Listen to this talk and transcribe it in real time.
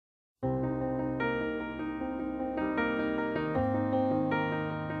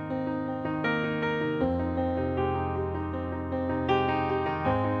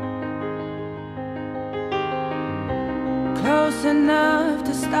close enough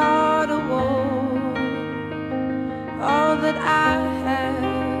to start a war. All that I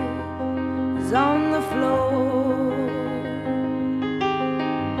have is on the floor.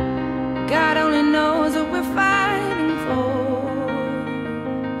 God only knows what we're fighting for.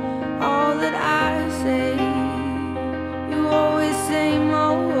 All that I say, you always say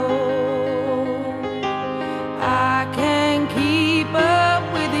more. I can't keep up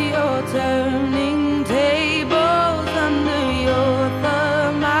with your turning tables under your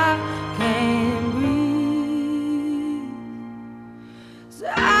thumb. I can't breathe, so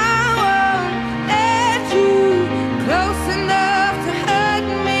I won't let you close enough to hurt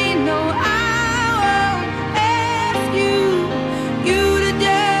me. No, I won't ask you to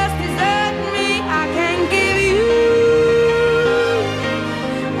just desert me. I can't give you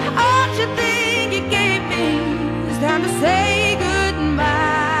all you think you gave me. It's time to say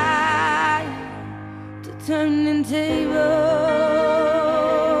goodbye to turning tables,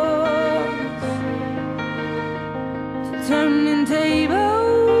 to turning tables.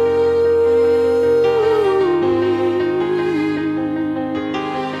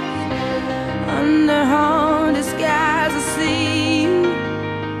 Under haunted skies I see you.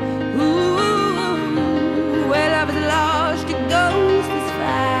 Ooh, where love is lost, your ghost is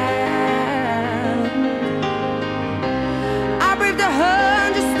found. I braved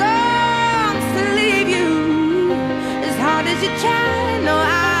 100 storms to leave you, as hard as you try.